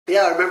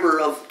Yeah, I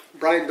remember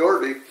Brian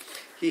Doherty.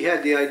 He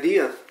had the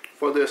idea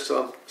for this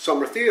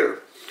summer theater,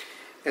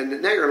 and the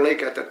Niagara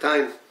Lake at that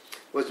time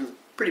was in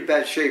pretty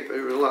bad shape.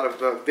 There was a lot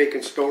of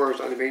vacant stores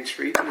on the main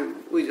street, and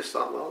we just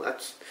thought, well,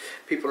 that's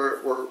people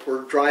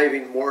were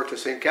driving more to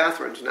St.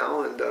 Catharines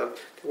now, and they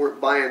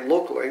weren't buying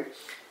locally,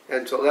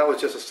 and so that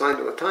was just a sign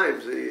of the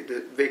times.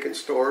 The vacant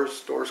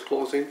stores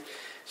closing.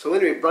 So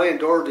anyway, Brian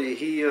Doherty,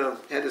 he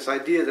had this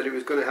idea that he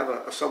was going to have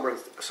a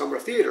summer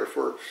theater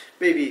for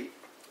maybe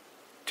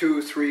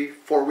 2, 3,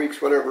 4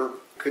 weeks, whatever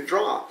could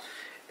draw,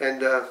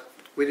 and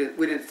we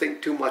didn't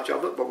think too much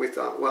of it, but we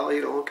thought, well,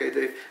 you know,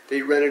 okay,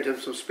 they rented him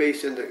some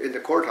space in the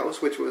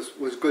courthouse, which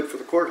was good for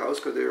the courthouse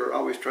because they were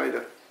always trying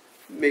to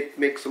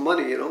make some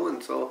money, you know,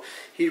 and so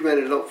he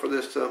rented it out for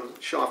this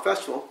Shaw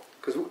Festival.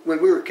 Because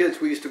when we were kids,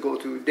 we used to go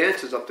to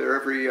dances up there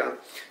every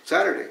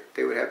Saturday.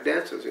 They would have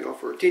dances, you know,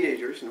 for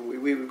teenagers, and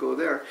we would go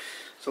there.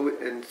 So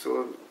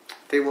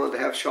they wanted to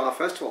have Shaw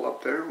Festival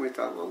up there, and we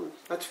thought, well,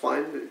 that's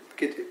fine.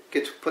 It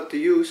gets put to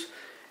use,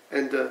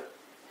 and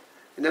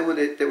then when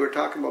they were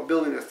talking about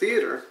building a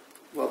theater,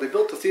 well, they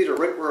built the theater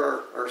right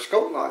where our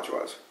Scout Lodge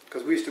was,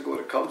 because we used to go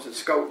to Cubs and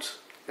Scouts,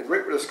 and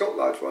right where the Scout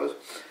Lodge was,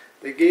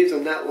 they gave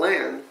them that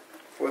land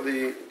for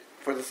the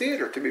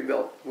theater to be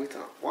built. We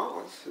thought,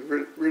 wow, it's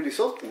really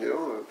something, you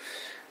know,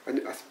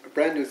 a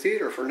brand new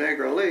theater for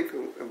Niagara Lake.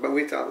 But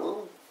we thought,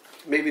 well,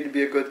 maybe it'd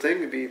be a good thing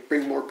to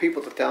bring more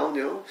people to town,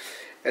 you know,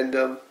 and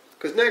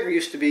because Niagara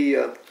used to be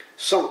a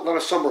lot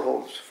of summer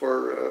homes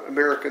for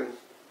American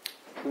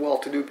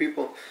well-to-do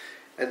people,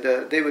 and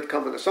they would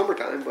come in the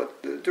summertime,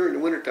 but during the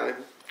wintertime,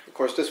 of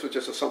course, this was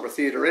just a summer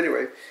theater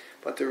anyway,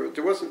 but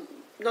there wasn't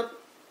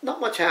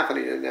not much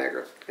happening in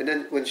Niagara. And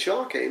then when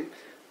Shaw came,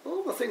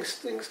 all the things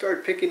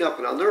started picking up,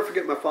 and I'll never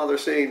forget my father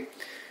saying,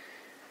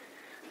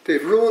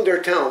 "They've ruined our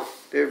town.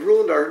 They've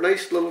ruined our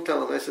nice little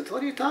town." And I said,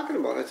 "What are you talking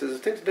about?" I said,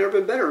 "Things have never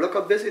been better. Look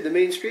how busy the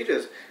main street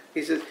is."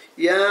 He said,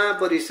 "Yeah,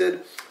 but," he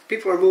said,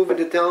 "people are moving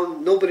to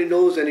town. Nobody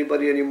knows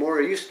anybody anymore.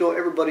 I used to know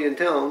everybody in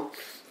town,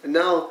 and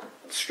now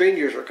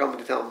strangers are coming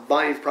to town,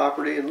 buying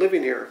property and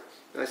living here."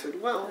 And I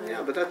said, "Well,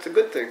 yeah, but that's a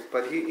good thing."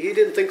 But he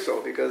didn't think so,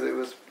 because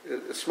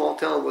a small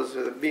town was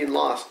being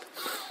lost.